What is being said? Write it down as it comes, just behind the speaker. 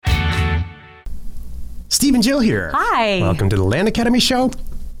Steve and Jill here. Hi. Welcome to the Land Academy Show,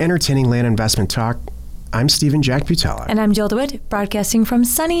 entertaining land investment talk. I'm Stephen Jack Butala. And I'm Jill DeWitt, broadcasting from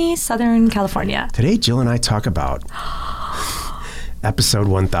sunny Southern California. Today, Jill and I talk about episode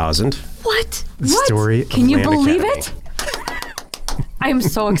 1000. What? The story Can you of Land believe Academy. it? I am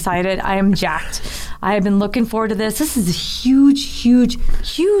so excited. I am jacked. I have been looking forward to this. This is a huge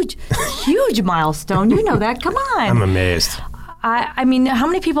milestone. You know that. Come on. I'm amazed. I mean, how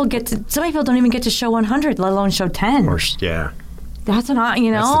many people some people don't even get to show 100, let alone show 10. Yeah. That's not,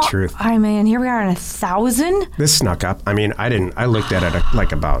 That's the truth. I mean, here we are in 1,000. This snuck up. I mean, I looked at it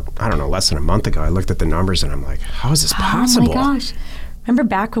like about, less than a month ago. I looked at the numbers and I'm like, how is this possible? Oh my gosh. Remember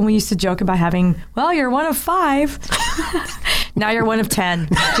back when we used to joke about having, well, you're one of 5. Now you're one of 10.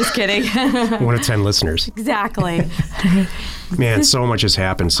 Just kidding. One of 10 listeners. Exactly. Man, so much has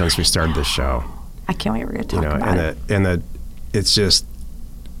happened since we started this show. I can't wait. We're going to talk about it. It's just,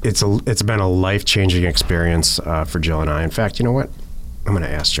 it's been a life-changing experience for Jill and I. In fact, you know what? I'm going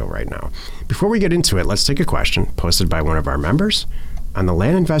to ask Jill right now. Before we get into it, let's take a question posted by one of our members on the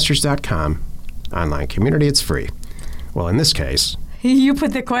landinvestors.com online community. It's free. Well, in this case, you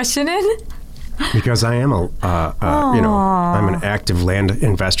put the question in? Because I am I'm an active Land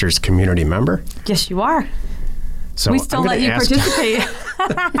Investors community member. Yes, you are. So we still let you participate.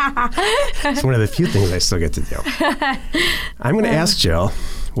 It's one of the few things I still get to do. I'm going to ask Jill,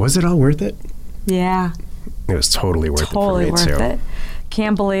 was it all worth it? Yeah. It was totally worth it for me, Totally worth too. it.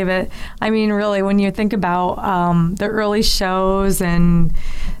 Can't believe it. I mean, really, when you think about the early shows and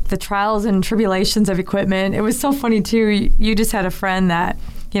the trials and tribulations of equipment, it was so funny, too. You just had a friend that,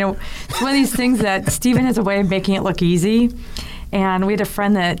 it's one of these things that Stephen has a way of making it look easy. And we had a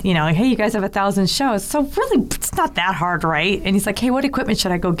friend that, hey, you guys have 1,000 shows. So really, it's not that hard, right? And he's like, hey, what equipment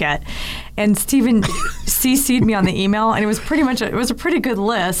should I go get? And Stephen CC'd me on the email, and it was a pretty good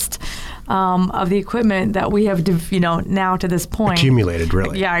list of the equipment that we have, now to this point. Accumulated,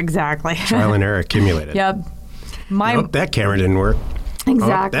 really. Yeah, exactly. Trial and error accumulated. Yep. Nope, that camera didn't work.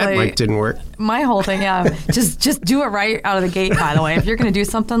 Exactly. Oh, that mic didn't work. My whole thing, yeah. just do it right out of the gate, by the way. If you're going to do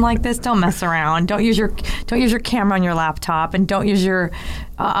something like this, don't mess around. Don't use your camera on your laptop, and don't use your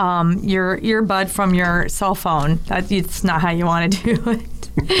earbud from your cell phone. It's not how you want to do it.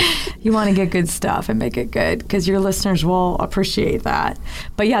 You want to get good stuff and make it good because your listeners will appreciate that.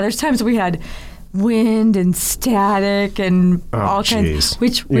 But yeah, there's times we had wind and static and all kinds.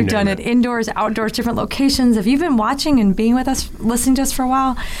 Which we've done it indoors, outdoors, different locations. If you've been watching and being with us, listening to us for a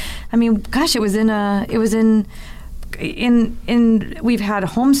while, I mean, gosh, we've had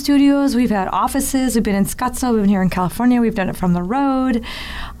home studios, we've had offices, we've been in Scottsdale, we've been here in California, we've done it from the road,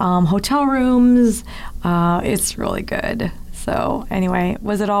 hotel rooms. It's really good. So anyway,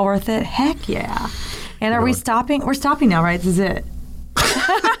 was it all worth it? Heck yeah. And are we stopping? We're stopping now, right? This is it.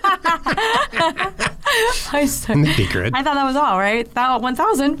 Secret. I thought that was all, right? That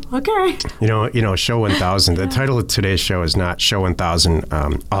 1,000. Okay. Show 1000. The title of today's show is not Show 1000.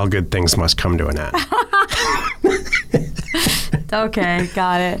 All good things must come to an end. Okay,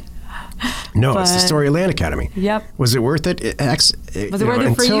 got it. No, it's the story of Land Academy. Yep. Was it worth it? Was it worth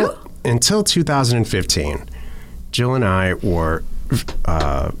it for you? Until 2015, Jill and I were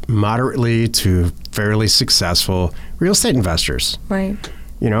moderately to fairly successful real estate investors. Right.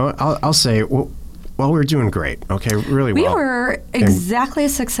 I'll say, well, we were doing great. Okay, really well. We were exactly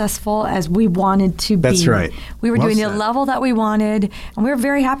as successful as we wanted to be. That's right. We were doing the level that we wanted, and we were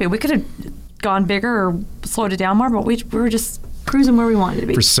very happy. We could have gone bigger or slowed it down more, but we were just cruising where we wanted to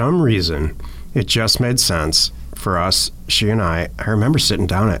be. For some reason, it just made sense for us, she and I remember sitting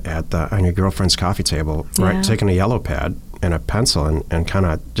down on your girlfriend's coffee table, right, taking a yellow pad and a pencil and kind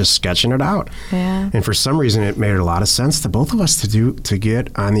of just sketching it out. Yeah. And for some reason, it made a lot of sense to both of us to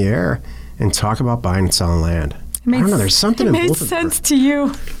get on the air and talk about buying and selling land. I don't know. There's something in both of them. It made sense to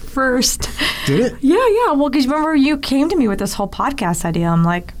you first. Did it? Yeah. Well, because remember you came to me with this whole podcast idea. I'm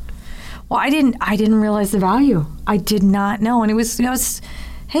like, well, I didn't realize the value. I did not know, and it was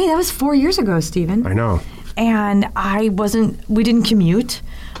hey, that was 4 years ago, Stephen. I know. And we didn't commute.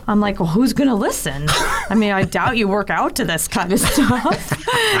 I'm like, well, who's going to listen? I mean, I doubt you work out to this kind of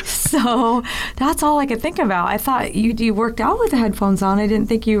stuff. So that's all I could think about. I thought you worked out with the headphones on. I didn't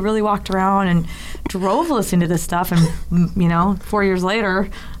think you really walked around and drove listening to this stuff. And, 4 years later,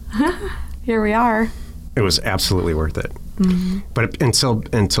 here we are. It was absolutely worth it. Mm-hmm. But until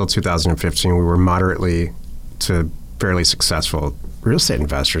 2015, we were moderately to fairly successful real estate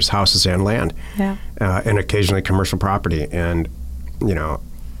investors, houses and land, and occasionally commercial property. And,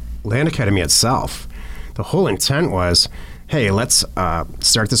 Land Academy itself, the whole intent was, hey, let's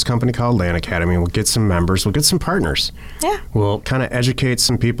start this company called Land Academy. We'll get some members. We'll get some partners. Yeah. We'll kind of educate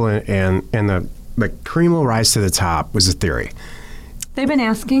some people in the cream will rise to the top was the theory. They've been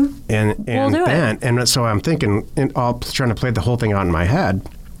asking. And we'll do it. And so I'm thinking, and all trying to play the whole thing out in my head.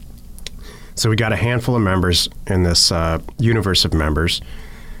 So we got a handful of members in this universe of members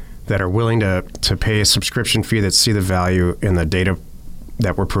that are willing to pay a subscription fee that see the value in the data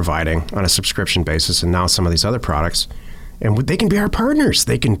that we're providing on a subscription basis, and now some of these other products. And they can be our partners.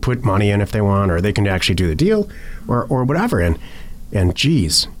 They can put money in if they want, or they can actually do the deal, or whatever. And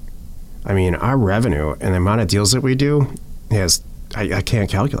geez, I mean, our revenue and the amount of deals that we do has, I can't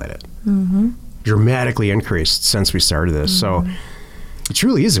calculate it. Dramatically increased since we started this. So it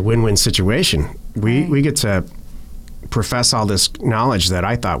truly is a win-win situation. We get to profess all this knowledge that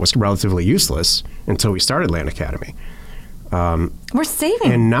I thought was relatively useless until we started Land Academy. We're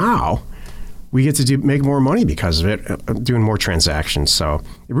saving. And now we get to make more money because of it, doing more transactions. So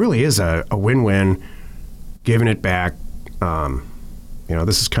it really is a win-win, giving it back.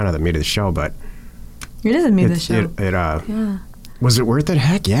 This is kind of the meat of the show, but it is the meat of the show. Yeah. Was it worth it?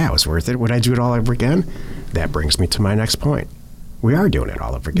 Heck yeah, it was worth it. Would I do it all over again? That brings me to my next point. We are doing it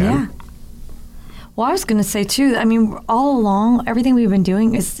all over again. Yeah. Well, I was going to say, too, I mean, all along, everything we've been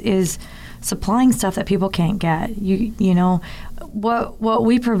doing is supplying stuff that people can't get. You know, what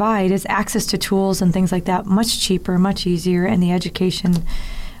we provide is access to tools and things like that, much cheaper, much easier, and the education.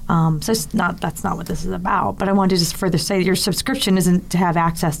 So that's not what this is about. But I wanted to just further say your subscription isn't to have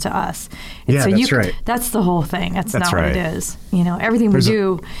access to us. Yeah, that's right. That's the whole thing. That's not right. what it is. You know, everything we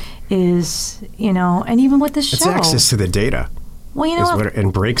do is, and even with this show. It's access to the data. Well, you know what?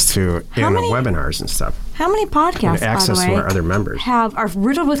 And breaks to webinars and stuff. How many podcasts, and access by the way, to our other members are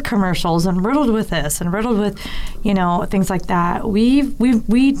riddled with commercials and riddled with this and riddled with, things like that. We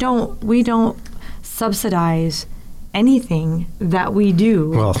don't subsidize anything that we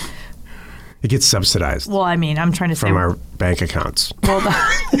do. Well, it gets subsidized. Well, I mean, I'm trying to say from our bank accounts. Well,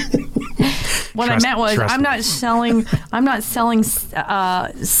 what I meant was I'm not selling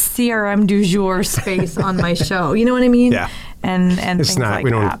CRM du jour space on my show. You know what I mean? Yeah. And it's things not. like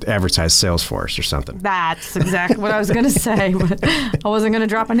we that. don't advertise Salesforce or something. That's exactly what I was going to say. But I wasn't going to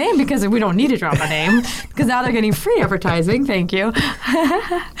drop a name because we don't need to drop a name because now they're getting free advertising. Thank you.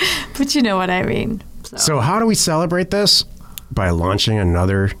 But you know what I mean. So how do we celebrate this? By launching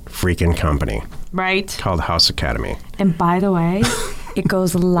another freaking company. Right. Called House Academy. And by the way, it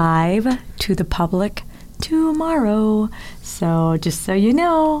goes live to the public tomorrow. So just so you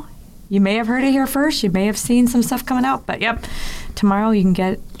know, you may have heard it here first. You may have seen some stuff coming out. But yep, tomorrow you can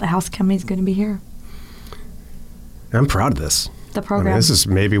get the House Academy is going to be here. I'm proud of this. The program. This is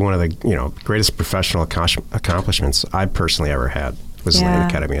maybe one of the greatest professional accomplishments I've personally ever had. Was Land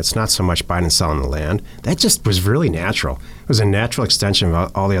Academy. It's not so much buying and selling the land. That just was really natural. It was a natural extension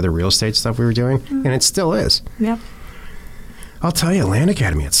of all the other real estate stuff we were doing, and it still is. Yep. I'll tell you, Land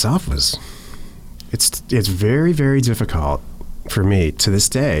Academy itself it's very, very difficult for me to this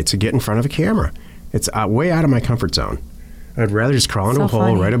day to get in front of a camera. It's way out of my comfort zone. I'd rather just crawl into a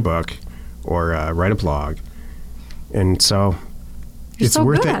hole, write a book, or write a blog. And so it's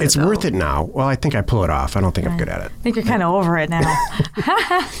worth it. It's worth it now. Well, I think I pull it off. I don't think I'm good at it. I think you're kind of over it now.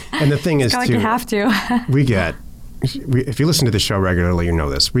 And the thing is, like you have to. if you listen to the show regularly, you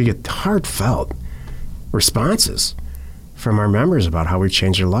know this. We get heartfelt responses from our members about how we've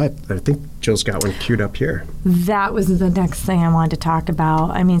changed their life. I think Jill's got one queued up here. That was the next thing I wanted to talk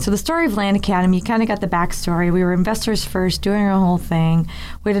about. I mean, so the story of Land Academy, you kind of got the backstory. We were investors first, doing our whole thing.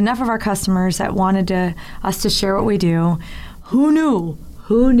 We had enough of our customers that wanted us to share what we do. Who knew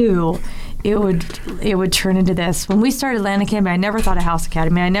it would turn into this? When we started Land Academy, I never thought of House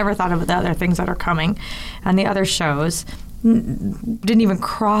Academy. I never thought of the other things that are coming and the other shows. Didn't even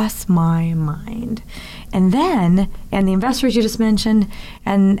cross my mind. And the investors you just mentioned,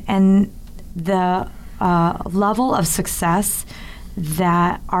 and the level of success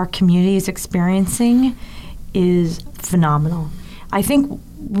that our community is experiencing is phenomenal. I think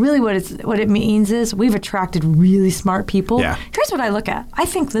really what it means is we've attracted really smart people. Yeah. Here's what I look at. I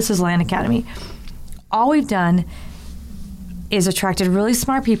think this is Land Academy. All we've done is attracted really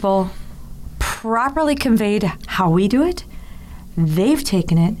smart people, properly conveyed how we do it. They've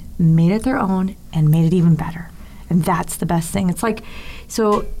taken it, made it their own, and made it even better. And that's the best thing. It's like,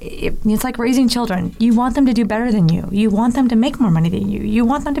 it's like raising children. You want them to do better than you. You want them to make more money than you. You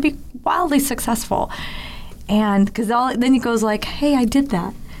want them to be wildly successful. And because then it goes like, hey, I did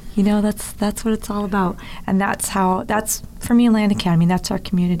that. That's what it's all about. And that's for me, Land Academy. That's our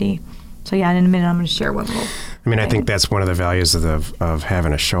community. So yeah, in a minute I'm going to share one little. I think that's one of the values of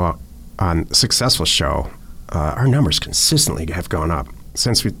having a show on successful show. Our numbers consistently have gone up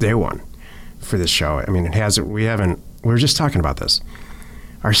since day one for this show. I mean, it hasn't. We were just talking about this.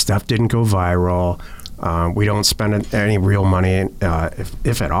 Our stuff didn't go viral. We don't spend any real money,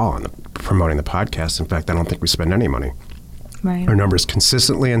 if at all, on promoting the podcast. In fact, I don't think we spend any money. Right. Our numbers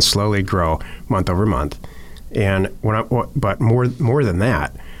consistently and slowly grow month over month. And but more than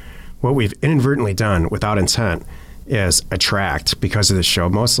that, what we've inadvertently done without intent is attract, because of this show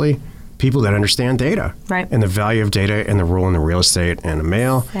mostly, people that understand data. Right. And the value of data and the role in the real estate and the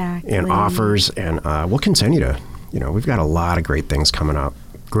mail Exactly. and offers. And we'll continue to, we've got a lot of great things coming up.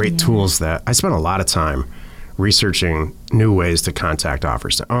 Great tools that I spent a lot of time researching new ways to contact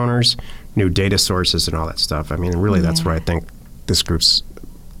offers to owners, new data sources and all that stuff. I mean, really, that's where I think this group's,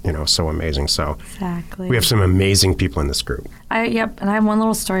 so amazing. So Exactly. we have some amazing people in this group. Yep, and I have one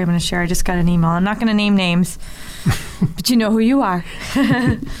little story I'm going to share. I just got an email. I'm not going to name names, but you know who you are.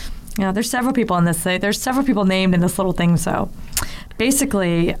 There's several people in this. There's several people named in this little thing. So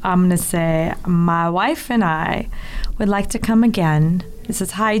basically, I'm going to say my wife and I would like to come again. This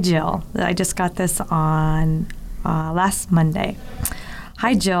is Hi Jill. I just got this on last Monday.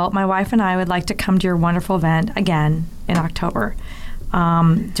 Hi Jill, my wife and I would like to come to your wonderful event again in October. Do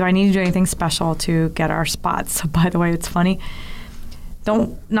I need to do anything special to get our spots? So by the way, it's funny.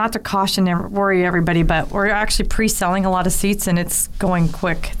 Not to caution or worry everybody, but we're actually pre-selling a lot of seats and it's going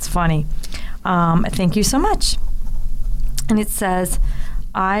quick. It's funny. Thank you so much. And it says,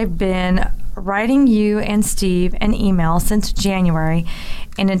 I've been writing you and Steve an email since January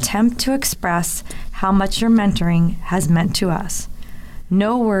in an attempt to express how much your mentoring has meant to us.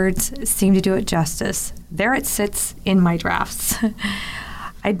 No words seem to do it justice. There it sits in my drafts.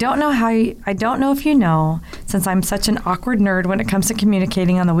 I don't know if you know, since I'm such an awkward nerd when it comes to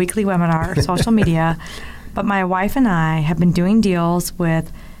communicating on the weekly webinar or social media, but my wife and I have been doing deals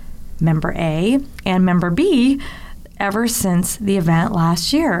with member A and member B ever since the event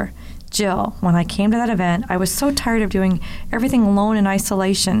last year. Jill, when I came to that event, I was so tired of doing everything alone in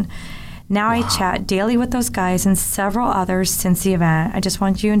isolation. Now I chat daily with those guys and several others since the event. I just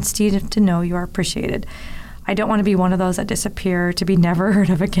want you and Steve to know you are appreciated. I don't want to be one of those that disappear to be never heard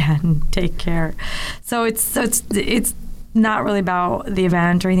of again. Take care. So it's not really about the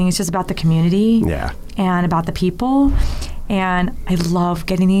event or anything. It's just about the community and about the people. And I love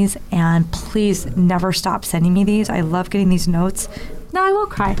getting these. And please never stop sending me these. I love getting these notes. Now I will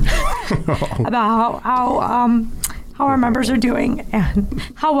cry about how our members are doing and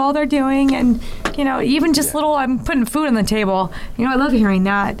how well they're doing, and even just little, I'm putting food on the table. I love hearing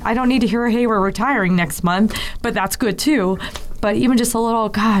that. I don't need to hear, hey, we're retiring next month, but that's good too. But even just a little,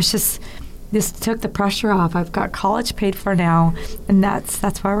 gosh, this took the pressure off. I've got college paid for now, and that's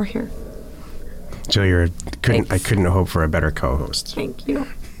why we're here. Jill, I couldn't hope for a better co-host. Thank you.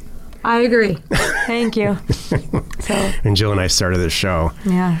 I agree. Thank you. And Jill and I started this show.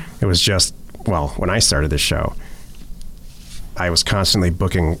 Yeah. It was just, when I started this show, I was constantly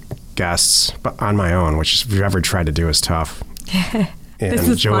booking guests on my own, which if you've ever tried to do is tough. And this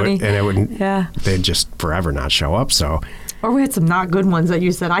is Jill, funny. And it wouldn't, they'd just forever not show up. So, or we had some not good ones that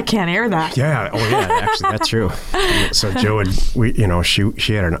you said, I can't air that. Yeah. Oh yeah, actually that's true. So Jill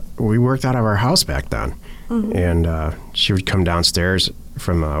we worked out of our house back then. Mm-hmm. And she would come downstairs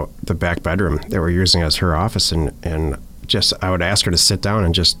from the back bedroom that we're using as her office, and just I would ask her to sit down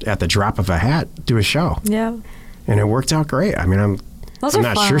and just at the drop of a hat do a show. Yeah. And it worked out great. I mean, I'm not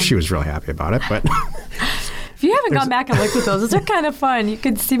fun. sure she was really happy about it, but if you haven't gone back and looked at those are kind of fun. You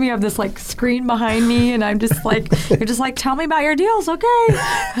could see me have this screen behind me, and I'm just you're just tell me about your deals,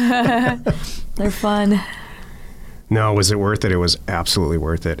 okay? They're fun. No, was it worth it? It was absolutely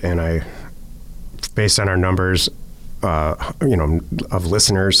worth it, and based on our numbers, of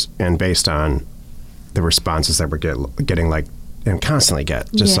listeners, and based on the responses that we're getting, and constantly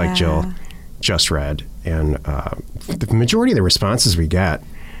get, just like Jill just read, and the majority of the responses we get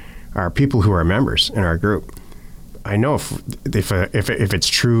are people who are members in our group. I know if it's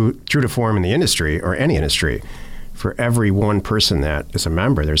true to form in the industry or any industry, for every one person that is a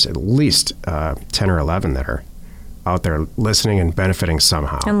member, there's at least 10 or 11 that are out there listening and benefiting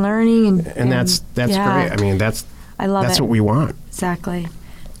somehow and learning, and that's great. I mean, that's what we want. Exactly.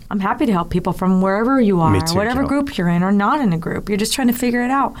 I'm happy to help people from wherever you are, whatever group you're in or not in a group. You're just trying to figure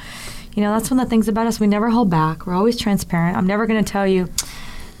it out. That's one of the things about us. We never hold back. We're always transparent. I'm never going to tell you,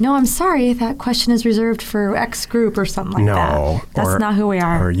 no, I'm sorry, that question is reserved for X group or something like that. No. That's not who we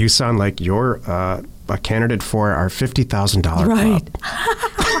are. Or you sound like you're a candidate for our $50,000 club.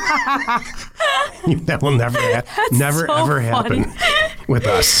 That will never ever happen with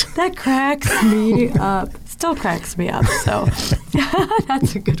us. That cracks me up. Still cracks me up. So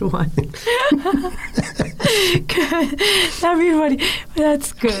that's a good one. Good. Everybody,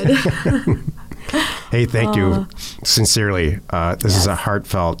 that's good. Hey, thank you. Sincerely, this is a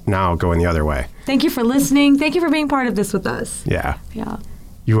heartfelt now going the other way. Thank you for listening. Thank you for being part of this with us. Yeah. Yeah.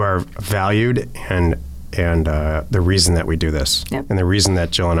 You are valued and the reason that we do this. Yep. And the reason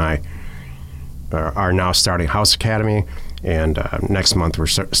that Jill and I are now starting House Academy. And next month we're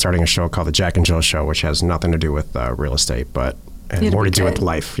starting a show called The Jack and Jill Show, which has nothing to do with real estate, but more to do with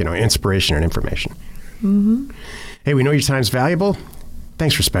life, inspiration and information. Mm-hmm. Hey, we know your time's valuable.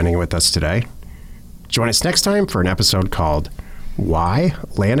 Thanks for spending it with us today. Join us next time for an episode called Why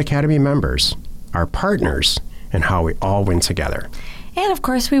Land Academy Members Are Partners and How We All Win Together. And of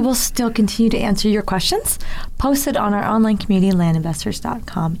course, we will still continue to answer your questions posted on our online community,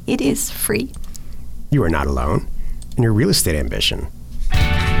 landinvestors.com. It is free. You are not alone in your real estate ambition.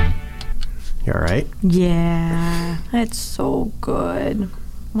 You all right? Yeah, that's so good.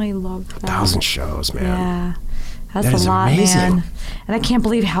 I love that. 1,000 shows, man. Yeah, that's that a lot, amazing. man. And I can't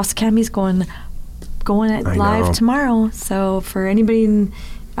believe House Academy's going live tomorrow. So for anybody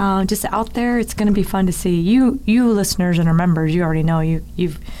just out there, it's going to be fun to see. You listeners and our members, you already know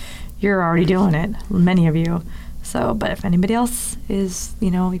you're already doing it. Many of you. So, but if anybody else is,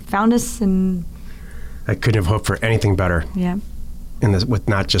 found us and I couldn't have hoped for anything better. Yeah. With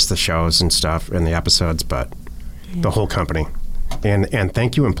not just the shows and stuff and the episodes, but the whole company. And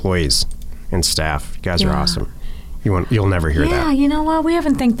thank you, employees and staff. You guys are awesome. You'll never hear that. Yeah, you know what? We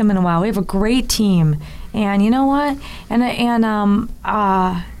haven't thanked them in a while. We have a great team, and you know what?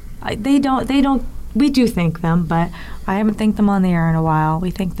 They don't. We do thank them, but I haven't thanked them on the air in a while.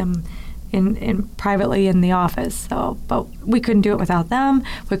 We thank them in privately in the office. So, but we couldn't do it without them.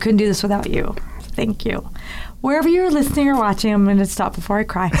 We couldn't do this without you. Thank you. Wherever you're listening or watching, I'm going to stop before I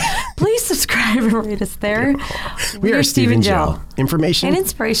cry. Please subscribe and rate us there. We are Steve and Jill. Information and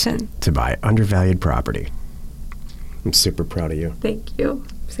inspiration to buy undervalued property. I'm super proud of you. Thank you.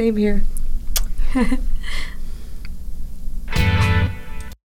 Same here.